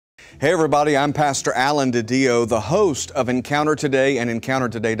Hey everybody, I'm Pastor Alan DiDio, the host of Encounter Today and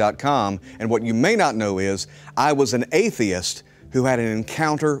EncounterToday.com. And what you may not know is I was an atheist who had an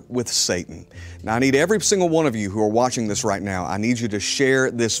encounter with Satan. Now I need every single one of you who are watching this right now, I need you to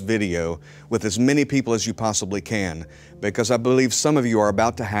share this video with as many people as you possibly can, because I believe some of you are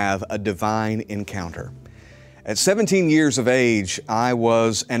about to have a divine encounter. At 17 years of age, I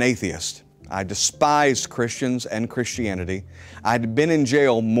was an atheist. I despised Christians and Christianity. I'd been in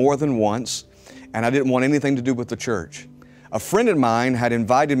jail more than once, and I didn't want anything to do with the church. A friend of mine had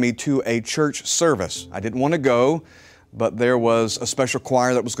invited me to a church service. I didn't want to go, but there was a special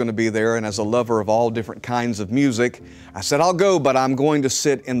choir that was going to be there, and as a lover of all different kinds of music, I said, I'll go, but I'm going to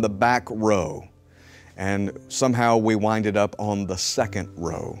sit in the back row. And somehow we winded up on the second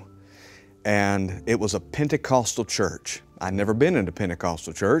row. And it was a Pentecostal church. I'd never been in a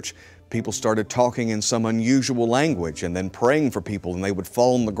Pentecostal church. People started talking in some unusual language and then praying for people, and they would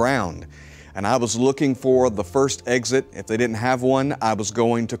fall on the ground. And I was looking for the first exit. If they didn't have one, I was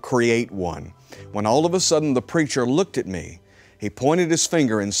going to create one. When all of a sudden the preacher looked at me, he pointed his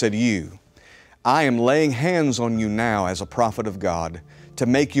finger and said, I am laying hands on you now as a prophet of God to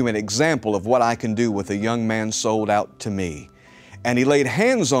make you an example of what I can do with a young man sold out to me. And he laid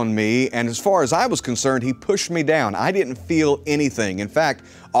hands on me, and as far as I was concerned, he pushed me down. I didn't feel anything. In fact,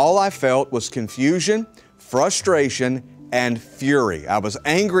 all I felt was confusion, frustration, and fury. I was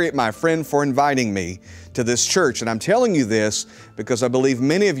angry at my friend for inviting me to this church. And I'm telling you this because I believe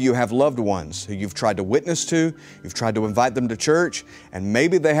many of you have loved ones who you've tried to witness to, you've tried to invite them to church, and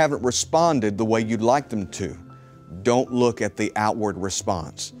maybe they haven't responded the way you'd like them to. Don't look at the outward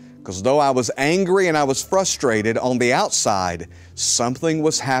response. Because though I was angry and I was frustrated on the outside, something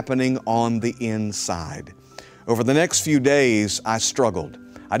was happening on the inside. Over the next few days, I struggled.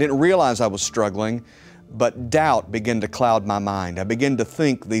 I didn't realize I was struggling, but doubt began to cloud my mind. I began to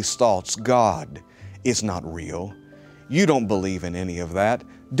think these thoughts: God is not real. You don't believe in any of that.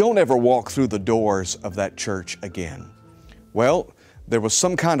 Don't ever walk through the doors of that church again. Well, there was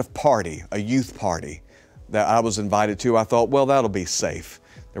some kind of party, a youth party, that I was invited to. I thought, well, that'll be safe.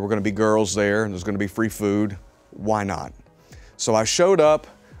 There were going to be girls there, and there's going to be free food. Why not? So I showed up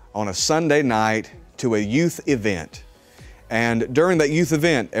on a Sunday night to a youth event. And during that youth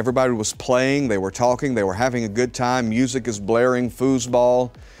event, everybody was playing, they were talking, they were having a good time. Music is blaring,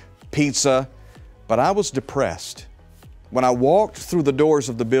 foosball, pizza. But I was depressed. When I walked through the doors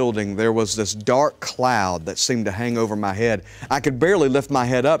of the building, there was this dark cloud that seemed to hang over my head. I could barely lift my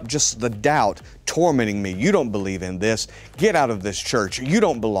head up, just the doubt tormenting me. You don't believe in this. Get out of this church. You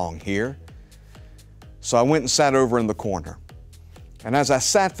don't belong here. So I went and sat over in the corner. And as I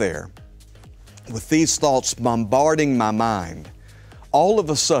sat there, with these thoughts bombarding my mind, all of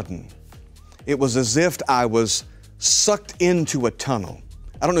a sudden, it was as if I was sucked into a tunnel.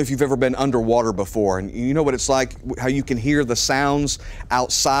 I don't know if you've ever been underwater before, and you know what it's like, how you can hear the sounds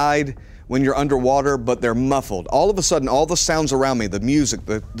outside when you're underwater, but they're muffled. All of a sudden, all the sounds around me, the music,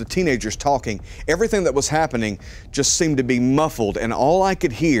 the teenagers talking, everything that was happening just seemed to be muffled, and all I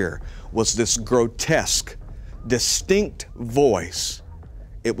could hear was this grotesque, distinct voice.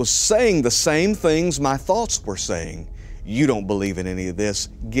 It was saying the same things my thoughts were saying. You don't believe in any of this.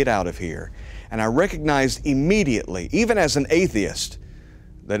 Get out of here. And I recognized immediately, even as an atheist,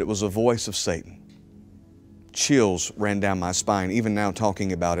 that it was a voice of Satan. Chills ran down my spine. Even now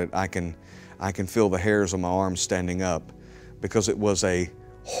talking about it, I can feel the hairs on my arms standing up, because it was a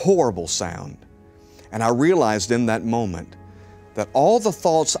horrible sound. And I realized in that moment that all the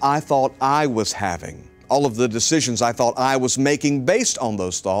thoughts I thought I was having, all of the decisions I thought I was making based on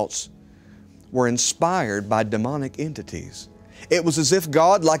those thoughts, were inspired by demonic entities. It was as if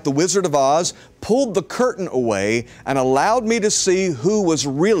God, like the Wizard of Oz, pulled the curtain away and allowed me to see who was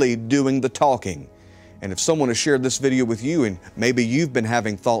really doing the talking. And if someone has shared this video with you and maybe you've been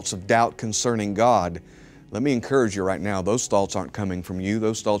having thoughts of doubt concerning God, let me encourage you right now, those thoughts aren't coming from you,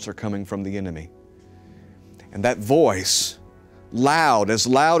 those thoughts are coming from the enemy. And that voice, loud as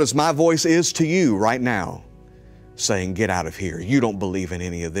my voice is to you right now, saying, get out of here, you don't believe in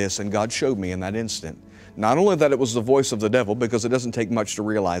any of this. And God showed me in that instant, not only that it was the voice of the devil, because it doesn't take much to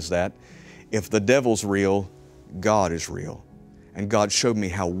realize that. If the devil's real, God is real. And God showed me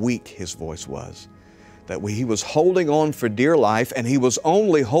how weak his voice was. That he was holding on for dear life, and he was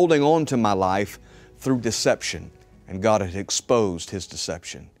only holding on to my life through deception. And God had exposed his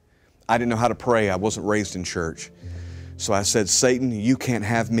deception. I didn't know how to pray. I wasn't raised in church. So I said, Satan, you can't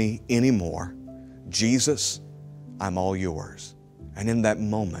have me anymore. Jesus, I'm all yours. And in that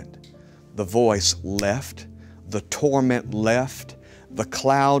moment, the voice left, the torment left, the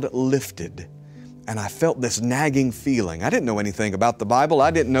cloud lifted, and I felt this nagging feeling. I didn't know anything about the Bible.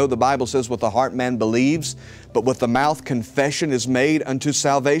 I didn't know the Bible says with the heart man believes, but with the mouth confession is made unto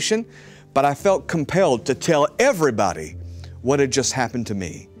salvation. But I felt compelled to tell everybody what had just happened to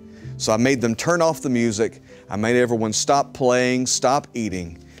me. So I made them turn off the music. I made everyone stop playing, stop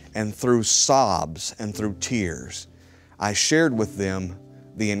eating, and through sobs and through tears, I shared with them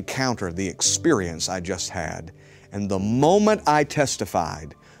the encounter, the experience I just had. And the moment I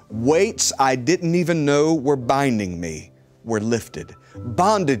testified, weights I didn't even know were binding me were lifted.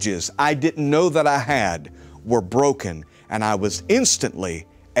 Bondages I didn't know that I had were broken, and I was instantly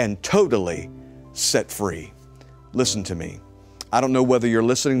and totally set free. Listen to me. I don't know whether you're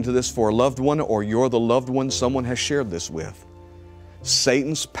listening to this for a loved one or you're the loved one someone has shared this with.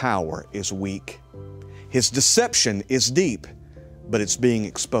 Satan's power is weak. His deception is deep, but it's being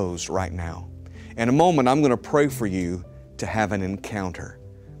exposed right now. In a moment, I'm going to pray for you to have an encounter,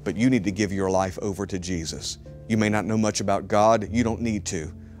 but you need to give your life over to Jesus. You may not know much about God. You don't need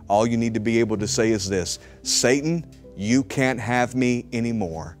to. All you need to be able to say is this: Satan, you can't have me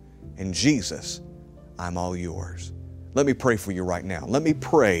anymore. And Jesus, I'm all yours. Let me pray for you right now. Let me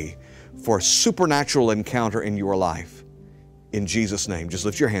pray for a supernatural encounter in your life. In Jesus' name, just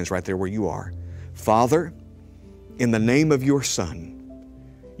lift your hands right there where you are. Father, in the name of your Son,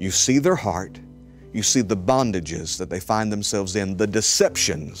 you see their heart. You see the bondages that they find themselves in, the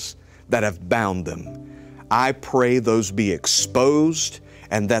deceptions that have bound them. I pray those be exposed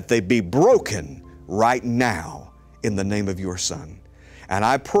and that they be broken right now in the name of your Son. And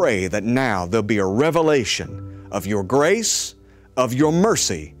I pray that now there'll be a revelation of your grace, of your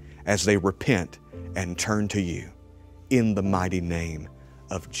mercy, as they repent and turn to you in the mighty name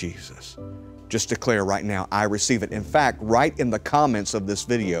of Jesus. Just declare right now, I receive it. In fact, write in the comments of this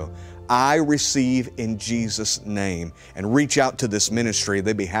video, I receive in Jesus' name, and reach out to this ministry.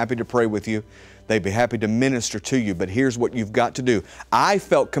 They'd be happy to pray with you. They'd be happy to minister to you, but here's what you've got to do. I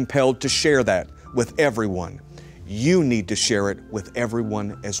felt compelled to share that with everyone. You need to share it with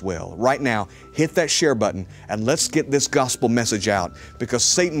everyone as well. Right now, hit that share button and let's get this gospel message out, because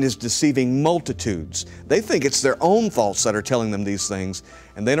Satan is deceiving multitudes. They think it's their own thoughts that are telling them these things,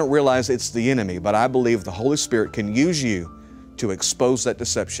 and they don't realize it's the enemy. But I believe the Holy Spirit can use you to expose that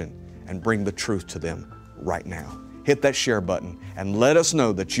deception and bring the truth to them right now. Hit that share button and let us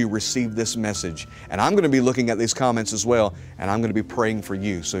know that you received this message. And I'm going to be looking at these comments as well, and I'm going to be praying for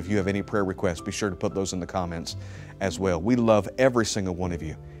you. So if you have any prayer requests, be sure to put those in the comments as well. We love every single one of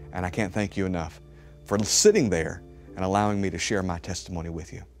you, and I can't thank you enough for sitting there and allowing me to share my testimony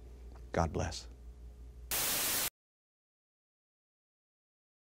with you. God bless.